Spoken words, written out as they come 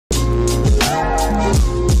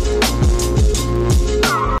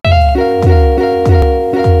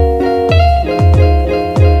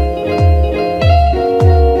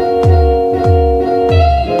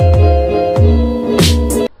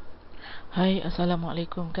Okay,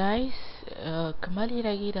 Assalamualaikum guys. Kembali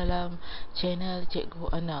lagi dalam channel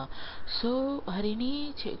Cikgu Ana. So, hari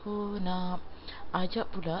ni Cikgu nak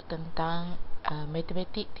ajak pula tentang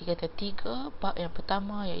Matematik tingkatan 3, bab yang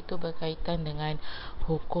pertama, iaitu berkaitan dengan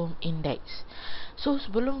hukum indeks. So,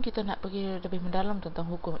 sebelum kita nak pergi lebih mendalam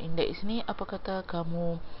tentang hukum indeks ni, apa kata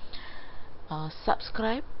kamu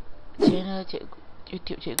subscribe channel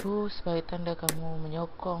YouTube Cikgu sebagai tanda kamu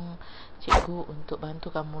menyokong Cikgu untuk bantu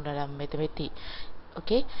kamu dalam matematik.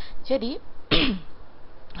 Okey, jadi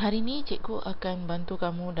hari ni Cikgu akan bantu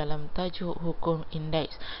kamu dalam tajuk hukum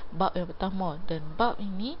indeks, bab yang pertama. Dan bab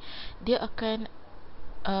ini dia akan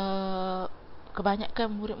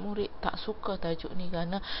kebanyakan murid-murid tak suka tajuk ni,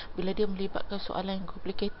 kerana bila dia melibatkan soalan yang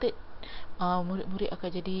complicated, murid-murid akan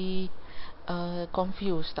jadi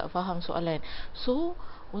confused, tak faham soalan. So,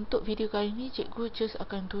 untuk video kali ni Cikgu just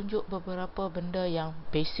akan tunjuk beberapa benda yang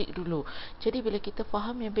basic dulu. Jadi bila kita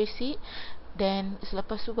faham yang basic, dan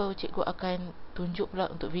selepas tu baru Cikgu akan tunjuk pula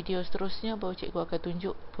untuk video seterusnya, baru Cikgu akan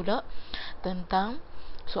tunjuk pula tentang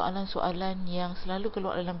soalan-soalan yang selalu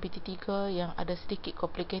keluar dalam PT3 yang ada sedikit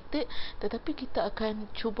complicated, tetapi kita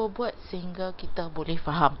akan cuba buat sehingga kita boleh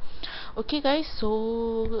faham. Okay guys,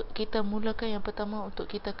 so kita mulakan yang pertama untuk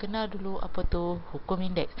kita kenal dulu apa tu hukum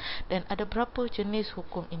indeks dan ada berapa jenis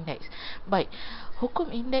hukum indeks. Baik,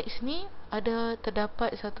 hukum indeks ni ada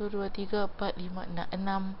terdapat 1, 2, 3, 4, 5,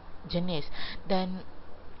 6 jenis, dan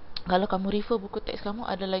kalau kamu refer buku teks kamu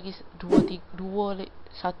ada lagi 2, 1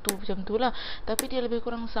 macam tu lah, tapi dia lebih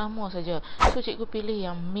kurang sama saja. So cikgu pilih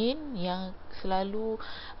yang main, yang selalu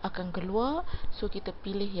akan keluar. So kita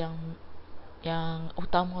pilih yang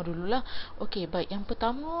utama dululah. Okey, baik, yang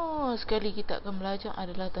pertama sekali kita akan belajar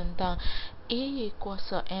adalah tentang A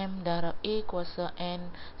kuasa M darab A kuasa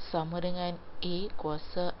N sama dengan A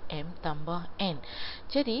kuasa M tambah N.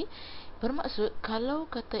 Jadi bermaksud kalau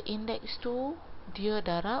kata indeks tu dia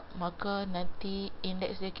darab, maka nanti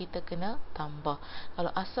indeks dia kita kena tambah.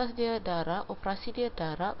 Kalau asas dia darab, operasi dia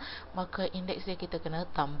darab, maka indeks dia kita kena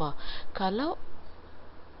tambah. Kalau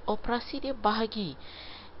operasi dia bahagi,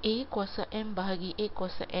 A kuasa M bahagi A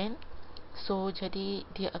kuasa N, so jadi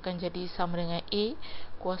dia akan jadi sama dengan A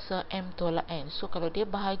kuasa M tolak N. So kalau dia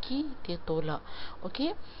bahagi, dia tolak.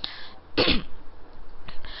 Okey.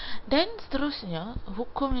 Dan seterusnya,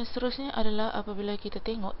 hukum yang seterusnya adalah apabila kita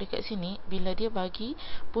tengok dekat sini, bila dia bagi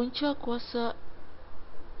punca kuasa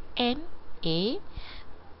N A,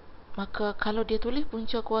 maka kalau dia tulis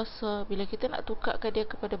punca kuasa, bila kita nak tukarkan dia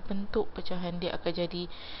kepada bentuk pecahan, dia akan jadi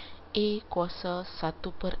A kuasa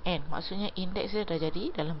 1/N. Maksudnya indeks dia dah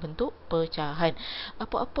jadi dalam bentuk pecahan.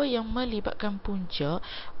 Apa-apa yang melibatkan punca,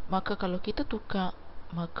 maka kalau kita tukar,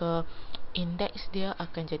 maka indeks dia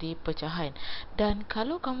akan jadi pecahan. Dan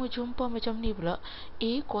kalau kamu jumpa macam ni pula,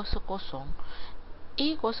 A kuasa kosong, A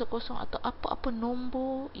kuasa kosong atau apa-apa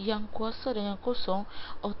nombor yang kuasa dengan kosong,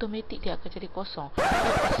 automatik dia akan jadi kosong.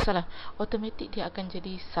 Salah, automatik dia akan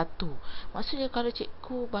jadi 1. Maksudnya kalau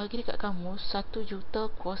cikgu bagi dekat kamu 1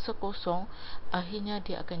 juta kuasa kosong, akhirnya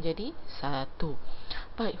dia akan jadi 1.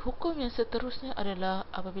 Baik, hukum yang seterusnya adalah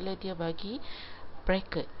apabila dia bagi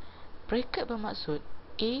bracket. Bracket bermaksud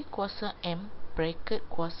A kuasa M bracket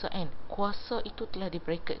kuasa N. Kuasa itu telah di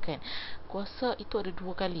bracket kan. Kuasa itu ada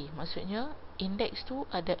 2 kali. Maksudnya indeks tu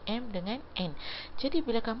ada M dengan N. Jadi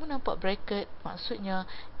bila kamu nampak bracket, maksudnya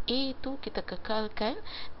A tu kita kekalkan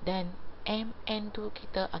dan MN tu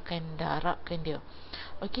kita akan darabkan dia.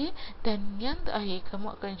 Okey, dan yang terakhir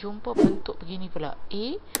kamu akan jumpa bentuk begini pula, A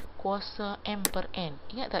kuasa M per N.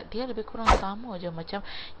 Ingat tak, dia lebih kurang sama je macam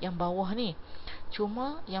yang bawah ni.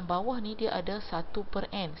 Cuma yang bawah ni dia ada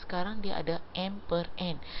 1/N, sekarang dia ada M per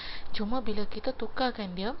N. Cuma bila kita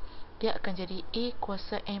tukarkan dia, dia akan jadi A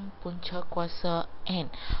kuasa M punca kuasa N.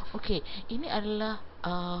 Okey, ini adalah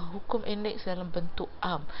hukum indeks dalam bentuk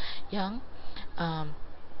ARM yang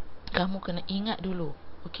kamu kena ingat dulu.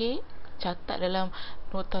 Okey, catat dalam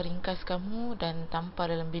nota ringkas kamu dan tampal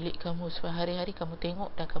dalam bilik kamu supaya hari-hari kamu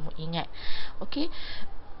tengok dan kamu ingat. Okey.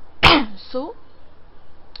 So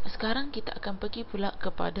sekarang kita akan pergi pula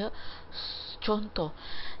kepada contoh.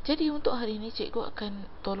 Jadi untuk hari ini cikgu akan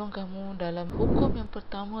tolong kamu dalam hukum yang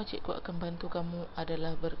pertama. Cikgu akan bantu kamu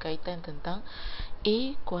adalah berkaitan tentang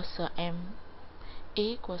A kuasa M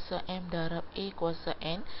darab A kuasa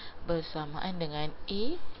N bersamaan dengan A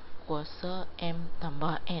kuasa M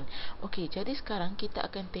tambah N. Okey, jadi sekarang kita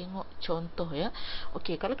akan tengok contoh ya.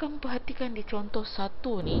 Okey, kalau kamu perhatikan di contoh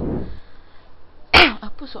 1 ni,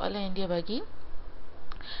 apa soalan yang dia bagi?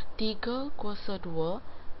 3 kuasa 2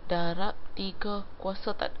 darab 3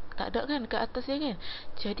 kuasa tak ada kan ke atas dia kan.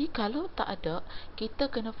 Jadi kalau tak ada, kita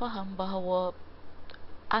kena faham bahawa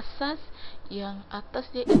asas yang atas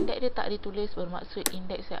dia, indeks dia tak ditulis, bermaksud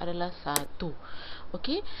indeks dia adalah 1.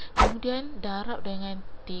 Okey, kemudian darab dengan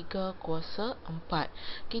 3 kuasa 4.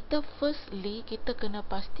 Kita firstly, kita kena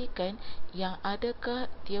pastikan yang adakah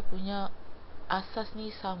dia punya asas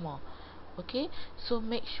ni sama. Okey, so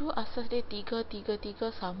make sure asas dia 3, 3,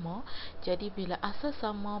 3 sama. Jadi bila asas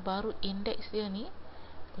sama, baru indeks dia ni,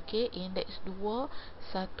 okey, indeks 2,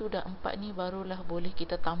 1 dan 4 ni barulah boleh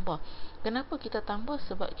kita tambah. Kenapa kita tambah?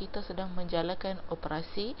 Sebab kita sedang menjalankan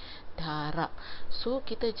operasi darab. So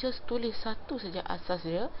kita just tulis satu saja asas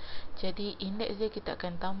dia. Jadi indeks dia kita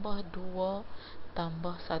akan tambah 2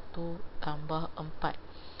 tambah 1 tambah 4.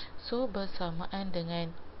 So bersamaan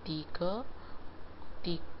dengan 3,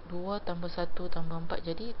 2 tambah 1 tambah 4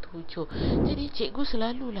 jadi 7. Jadi cikgu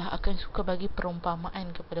selalulah akan suka bagi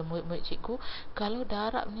perumpamaan kepada murid-murid cikgu. Kalau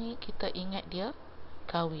darab ni kita ingat dia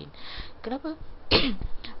kahwin. Kenapa?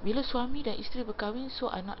 Bila suami dan isteri berkahwin,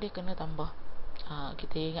 so anak dia kena tambah.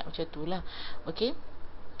 Kita ingat macam tu lah. Okey,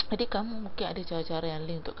 jadi kamu mungkin ada cara-cara yang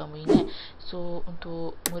lain untuk kamu ingat. So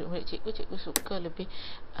untuk murid-murid cikgu suka lebih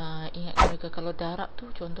ingatkan mereka kalau darab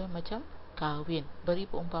tu contohnya macam kahwin, beri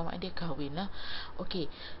perumpamaan dia kahwin lah.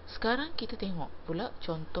 Okey, sekarang kita tengok pula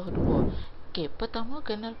contoh 2. Okey, pertama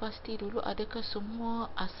kenal pasti dulu adakah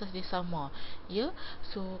semua asas dia sama. Ya,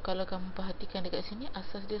 so kalau kamu perhatikan dekat sini,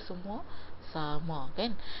 asas dia semua sama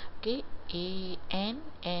kan. Okey, N.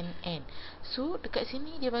 So dekat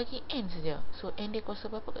sini dia bagi N saja. So N dia kuasa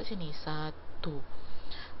berapa kat sini? 1.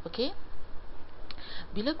 Okey,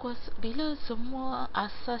 bila semua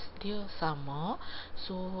asas dia sama,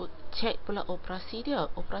 so check pula operasi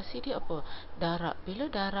dia. Operasi dia apa? Darab.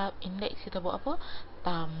 Bila darab, indeks kita buat apa?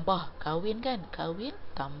 Tambah. Kahwin kan? Kahwin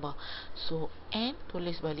tambah. So N,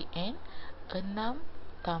 tulis balik N, 6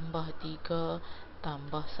 tambah 3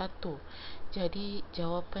 tambah 1. Jadi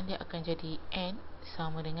jawapan dia akan jadi N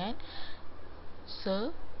sama dengan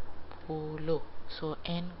 10. So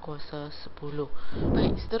N kuasa 10.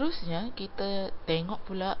 Baik, seterusnya kita tengok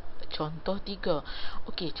pula contoh 3.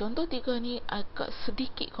 Okey, contoh 3 ni agak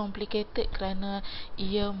sedikit complicated kerana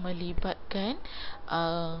ia melibatkan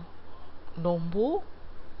nombor,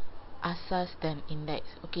 asas dan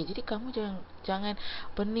indeks. Okey, jadi kamu jangan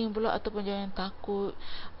pening pula ataupun jangan takut.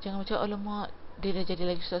 Jangan macam alamak dia dah jadi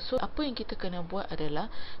lagi susah. So apa yang kita kena buat adalah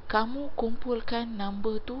kamu kumpulkan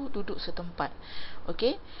number tu duduk setempat.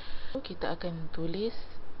 Okey, so kita akan tulis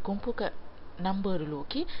kumpulkan number dulu.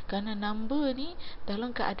 Okey, kerana number ni dalam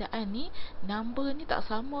keadaan ni, number ni tak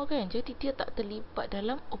sama kan, jadi dia tak terlibat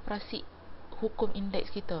dalam operasi hukum indeks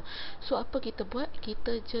kita. So apa kita buat?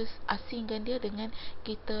 Kita just asingkan dia dengan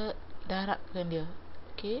kita darabkan dia.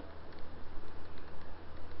 Okey,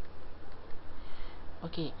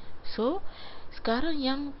 okey, so sekarang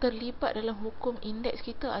yang terlibat dalam hukum indeks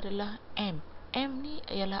kita adalah M. M ni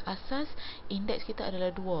ialah asas, indeks kita adalah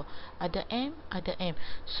 2. Ada M, ada M.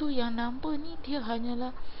 So yang number ni dia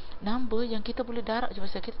hanyalah number yang kita boleh darab je,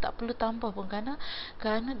 pasal kita tak perlu tambah pun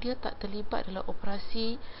kerana dia tak terlibat dalam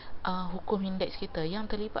operasi hukum indeks kita.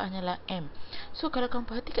 Yang terlibat hanyalah M. So kalau kamu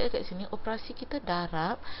perhatikan dekat sini, operasi kita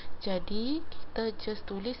darab, jadi kita just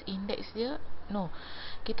tulis indeks dia. No,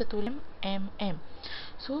 kita tulis MM.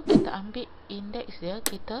 So kita ambil indeks dia,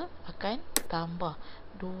 kita akan tambah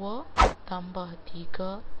 2 tambah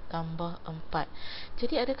 3 tambah 4.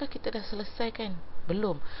 Jadi adakah kita dah selesai kan?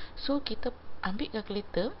 Belum. So kita ambil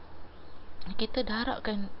kalkulator, kita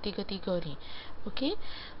darabkan 3-3 ni. Okey,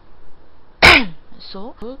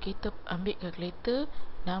 so kita ambil kalkulator,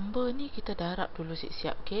 number ni kita darab dulu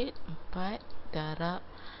siap-siap. Okey, 4 darab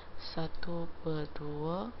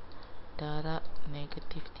 1/2 darab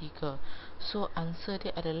 -3. So answer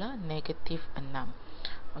dia adalah -6.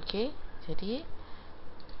 Okey, jadi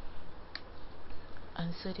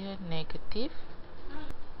answer dia -6.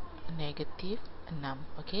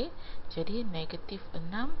 Okey, jadi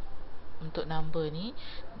 -6 untuk number ni,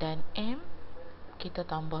 dan M kita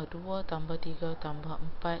tambah 2 tambah 3 tambah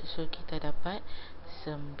 4, so kita dapat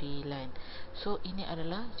 9. So ini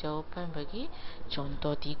adalah jawapan bagi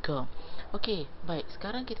contoh 3. Okey, baik,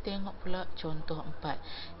 sekarang kita tengok pula contoh 4.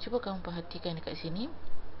 Cuba kamu perhatikan dekat sini,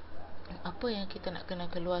 apa yang kita nak kena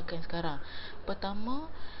keluarkan sekarang. Pertama,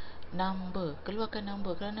 number. Keluarkan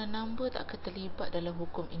number, kerana number tak akan terlibat dalam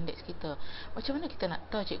hukum indeks kita. Macam mana kita nak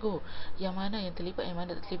tahu, cikgu, yang mana yang terlibat, yang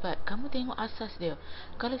mana tak terlibat? Kamu tengok asas dia.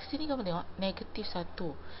 Kalau sini kamu tengok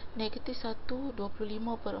 -1. -1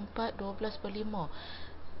 25/4, 12/5.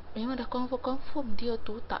 memang dah confirm dia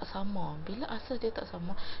tu tak sama. Bila asas dia tak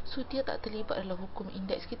sama, so dia tak terlibat dalam hukum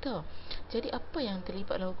indeks kita. Jadi apa yang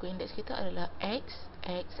terlibat dalam hukum indeks kita adalah X,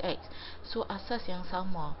 X, X. So asas yang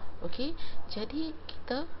sama. Okey, jadi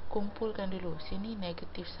kita kumpulkan dulu. Sini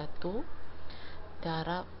negatif 1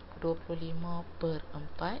 darab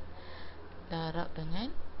 25/4 darab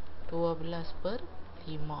dengan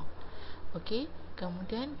 12/5. Okey,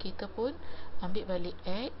 kemudian kita pun ambil balik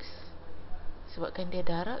X. Sebabkan dia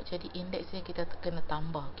darab, jadi indeks dia kita kena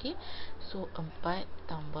tambah. Okey, so 4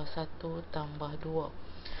 tambah 1 tambah 2.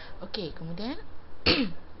 Okey, kemudian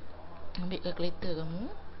ambil kalkulator kamu,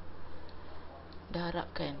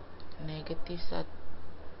 darabkan negatif 1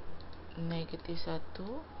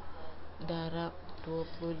 darab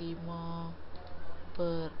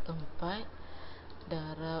 25/4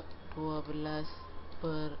 darab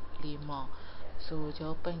 12/5. So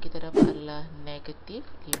jawapan kita dapat adalah negatif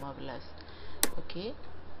 15. Okey,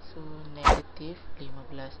 so negatif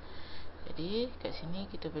 15. Jadi kat sini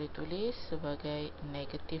kita boleh tulis sebagai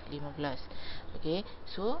negatif 15. Okey,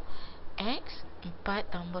 so X 4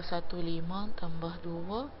 tambah 1 5 tambah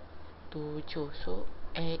 2 7. So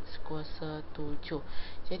X kuasa 7.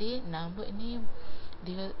 Jadi nombor ini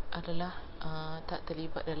dia adalah tak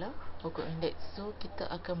terlibat dalam hukum indeks. So kita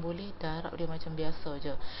akan boleh darab dia macam biasa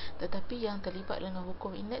je. Tetapi yang terlibat dengan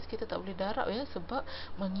hukum indeks kita tak boleh darab ya, sebab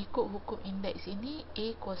mengikut hukum indeks ini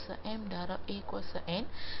A kuasa M darab A kuasa N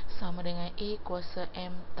sama dengan A kuasa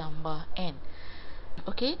M tambah N.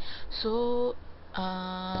 Okey, so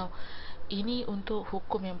ini untuk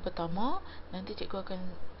hukum yang pertama. Nanti cikgu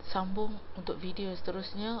akan sambung untuk video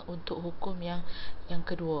seterusnya untuk hukum yang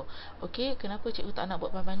kedua. Okey, kenapa cikgu tak nak buat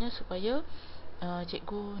banyak-banyak? Supaya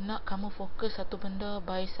cikgu nak kamu fokus satu benda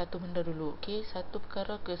by satu benda dulu. Okey, satu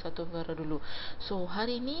perkara ke satu perkara dulu. So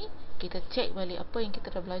hari ni kita cek balik apa yang kita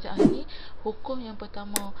dah belajar hari ni. Hukum yang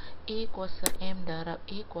pertama, A kuasa M darab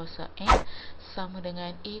A kuasa N sama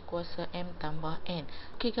dengan A kuasa M tambah N.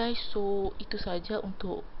 Okey guys, so itu saja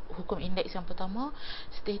untuk hukum indeks yang pertama.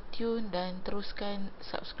 Stay tune dan teruskan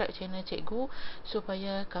subscribe channel cikgu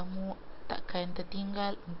supaya kamu takkan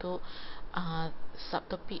tertinggal untuk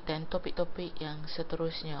subtopik dan topik-topik yang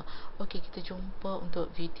seterusnya. Okey, kita jumpa untuk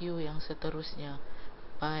video yang seterusnya.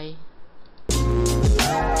 Bye.